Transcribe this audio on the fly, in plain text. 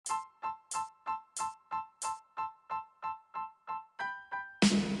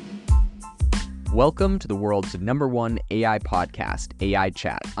Welcome to the world's #1 AI podcast, AI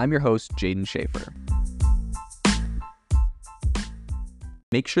Chat. I'm your host, Jaden Schaefer.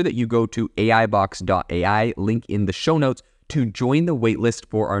 Make sure that you go to aibox.ai, link in the show notes, to join the waitlist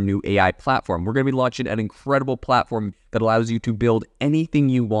for our new AI platform. We're going to be launching an incredible platform that allows you to build anything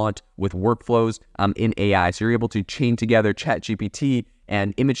you want with workflows in AI. So you're able to chain together ChatGPT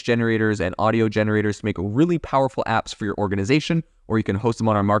and image generators and audio generators to make really powerful apps for your organization, or you can host them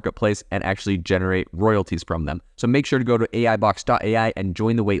on our marketplace and actually generate royalties from them. So make sure to go to aibox.ai and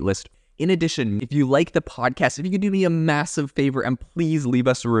join the waitlist. In addition, if you like the podcast, if you could do me a massive favor and please leave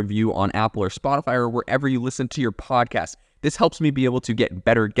us a review on Apple or Spotify or wherever you listen to your podcast. This helps me be able to get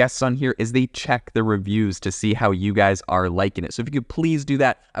better guests on here as they check the reviews to see how you guys are liking it. So if you could please do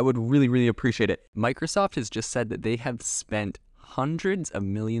that, I would really appreciate it. Microsoft has just said that they have spent hundreds of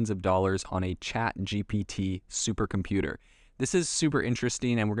millions of dollars on a ChatGPT supercomputer. This is super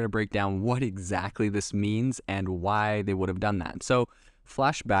interesting, and we're going to break down what exactly this means and why they would have done that. So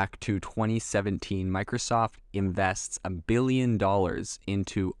flashback to 2017, Microsoft invests $1 billion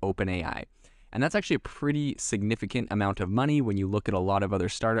into OpenAI. And that's actually a pretty significant amount of money when you look at a lot of other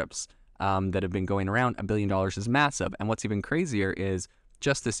startups that have been going around. $1 billion is massive. And what's even crazier is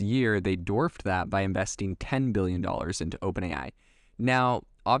just this year, they dwarfed that by investing $10 billion into OpenAI. Now,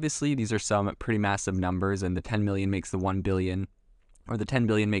 obviously, these are some pretty massive numbers, and the 10 million makes the 1 billion, or the 10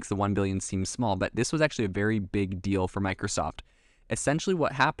 billion makes the 1 billion seem small, but this was actually a very big deal for Microsoft. Essentially,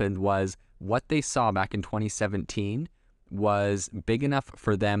 what happened was what they saw back in 2017 was big enough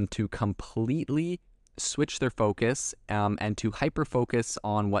for them to completely switch their focus and to hyper-focus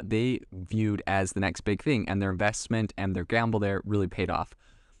on what they viewed as the next big thing, and their investment and their gamble there really paid off.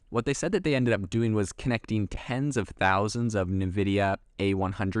 What they said that they ended up doing was connecting tens of thousands of NVIDIA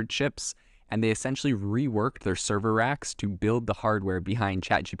A100 chips, and they essentially reworked their server racks to build the hardware behind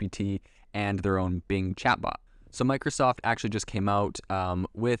ChatGPT and their own Bing chatbot. So Microsoft actually just came out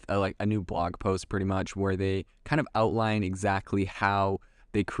with a new blog post, pretty much, where they kind of outline exactly how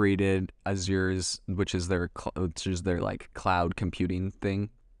they created Azure's, which is their cloud computing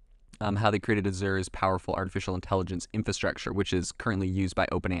thing. How they created Azure's powerful artificial intelligence infrastructure, which is currently used by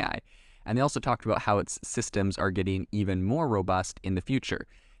OpenAI. And they also talked about how its systems are getting even more robust in the future.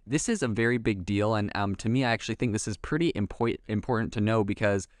 This is a very big deal, and to me, I actually think this is pretty important to know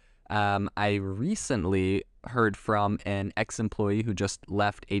because I recently heard from an ex-employee who just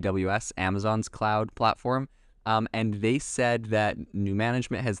left AWS, Amazon's cloud platform, and they said that new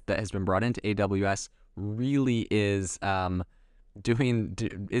management that has been brought into AWS really is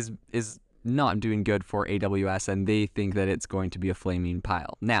not doing good for AWS, and they think that it's going to be a flaming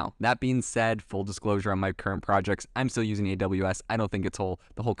pile. Now, that being said, full disclosure on my current projects, I'm still using AWS. I don't think the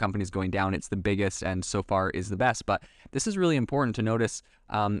whole company is going down. It's the biggest and so far is the best. But this is really important to notice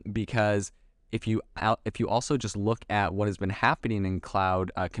because if you also just look at what has been happening in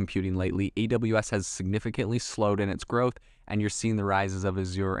cloud computing lately, AWS has significantly slowed in its growth, and you're seeing the rises of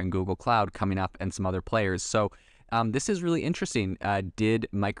Azure and Google Cloud coming up and some other players. So this is really interesting. Did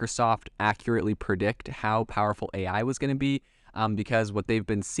Microsoft accurately predict how powerful AI was going to be? Because what they've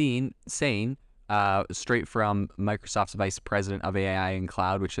been saying straight from Microsoft's vice president of AI and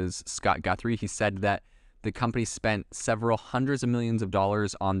cloud, which is Scott Guthrie, he said that the company spent several hundreds of millions of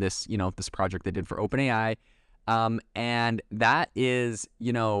dollars on this, this project they did for OpenAI. And that is,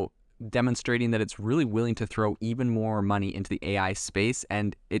 demonstrating that it's really willing to throw even more money into the AI space.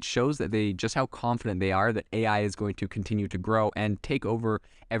 And it shows that just how confident they are that AI is going to continue to grow and take over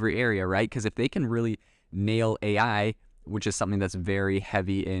every area, right? Because if they can really nail AI, which is something that's very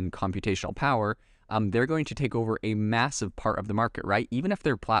heavy in computational power, they're going to take over a massive part of the market, right? Even if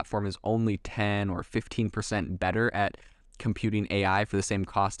their platform is only 10 or 15% better at computing AI for the same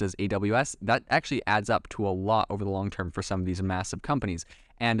cost as AWS, that actually adds up to a lot over the long term for some of these massive companies.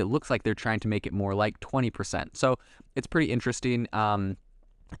 And it looks like they're trying to make it more like 20%. So it's pretty interesting.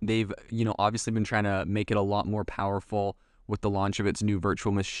 They've, obviously been trying to make it a lot more powerful with the launch of its new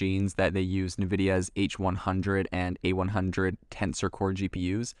virtual machines that they use NVIDIA's H100 and A100 Tensor Core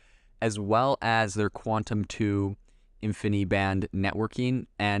GPUs, as well as their Quantum 2 InfiniBand networking,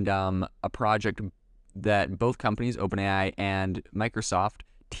 and a project that both companies, OpenAI and Microsoft,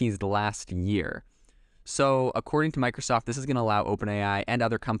 teased last year. So according to Microsoft, this is going to allow OpenAI and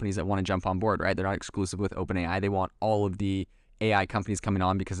other companies that want to jump on board, right? They're not exclusive with OpenAI. They want all of the AI companies coming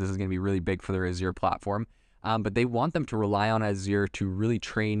on because this is going to be really big for their Azure platform. But they want them to rely on Azure to really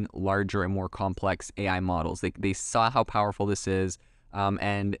train larger and more complex AI models. They saw how powerful this is.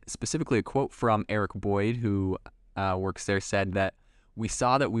 And specifically a quote from Eric Boyd, who works there, said that we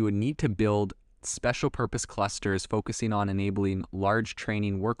saw that we would need to build special purpose clusters focusing on enabling large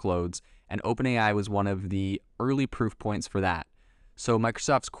training workloads, and OpenAI was one of the early proof points for that. So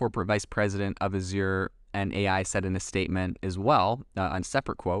Microsoft's corporate vice president of Azure and AI said in a statement as well, on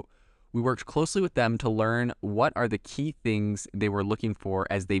separate quote, "We worked closely with them to learn what are the key things they were looking for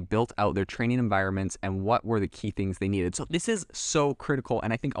as they built out their training environments and what were the key things they needed." So this is so critical,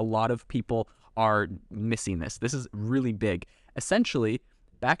 and I think a lot of people are missing this. This is really big. Essentially,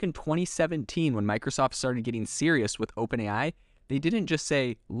 back in 2017, when Microsoft started getting serious with OpenAI, they didn't just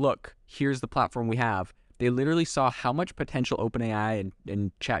say, look, here's the platform we have. They literally saw how much potential OpenAI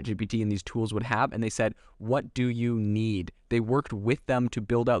and ChatGPT and these tools would have, and they said, what do you need? They worked with them to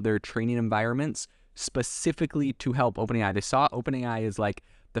build out their training environments specifically to help OpenAI. They saw OpenAI as like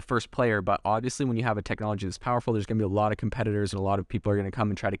the first player, but obviously when you have a technology that's powerful, there's going to be a lot of competitors and a lot of people are going to come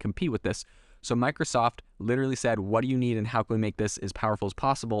and try to compete with this. So Microsoft literally said, what do you need and how can we make this as powerful as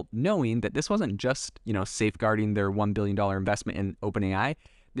possible, knowing that this wasn't just, safeguarding their $1 billion investment in OpenAI.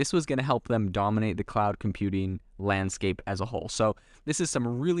 This was going to help them dominate the cloud computing landscape as a whole. So this is some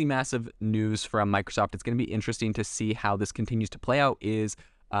really massive news from Microsoft. It's going to be interesting to see how this continues to play out. Is,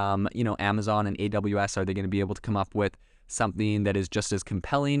 Amazon and AWS, are they going to be able to come up with something that is just as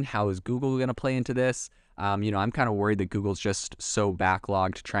compelling? How is Google going to play into this? I'm kind of worried that Google's just so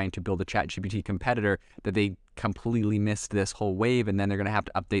backlogged trying to build a ChatGPT competitor that they completely missed this whole wave, and then they're going to have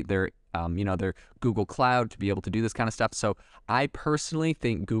to update their Google Cloud to be able to do this kind of stuff. So I personally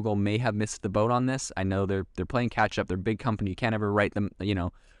think Google may have missed the boat on this. I know they're playing catch up. They're a big company. You can't ever write them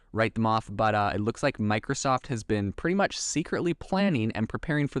off. But it looks like Microsoft has been pretty much secretly planning and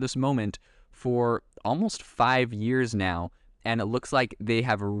preparing for this moment for almost 5 years now. And it looks like they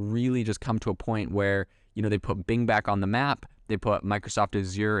have really just come to a point where, they put Bing back on the map. They put Microsoft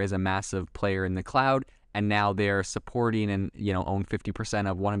Azure as a massive player in the cloud. And now they're supporting and, own 50%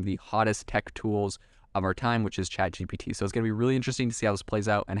 of one of the hottest tech tools of our time, which is ChatGPT. So it's going to be really interesting to see how this plays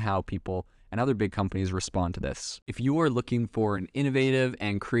out and how people and other big companies respond to this. If you are looking for an innovative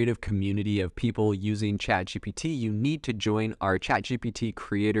and creative community of people using ChatGPT, you need to join our ChatGPT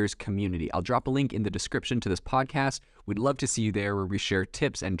creators community. I'll drop a link in the description to this podcast. We'd love to see you there, where we share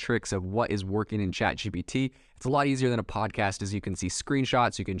tips and tricks of what is working in ChatGPT. It's a lot easier than a podcast, as you can see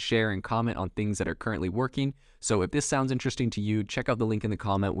screenshots, you can share and comment on things that are currently working. So if this sounds interesting to you, check out the link in the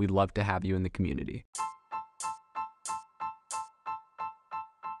comment. We'd love to have you in the community.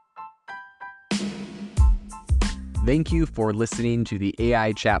 Thank you for listening to the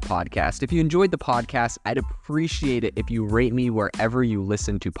AI Chat Podcast. If you enjoyed the podcast, I'd appreciate it if you rate me wherever you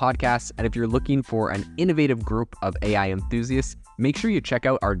listen to podcasts. And if you're looking for an innovative group of AI enthusiasts, make sure you check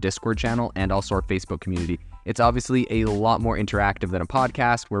out our Discord channel and also our Facebook community. It's obviously a lot more interactive than a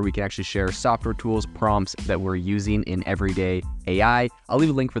podcast, where we can actually share software tools, prompts that we're using in everyday AI. I'll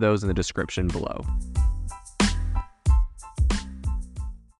leave a link for those in the description below.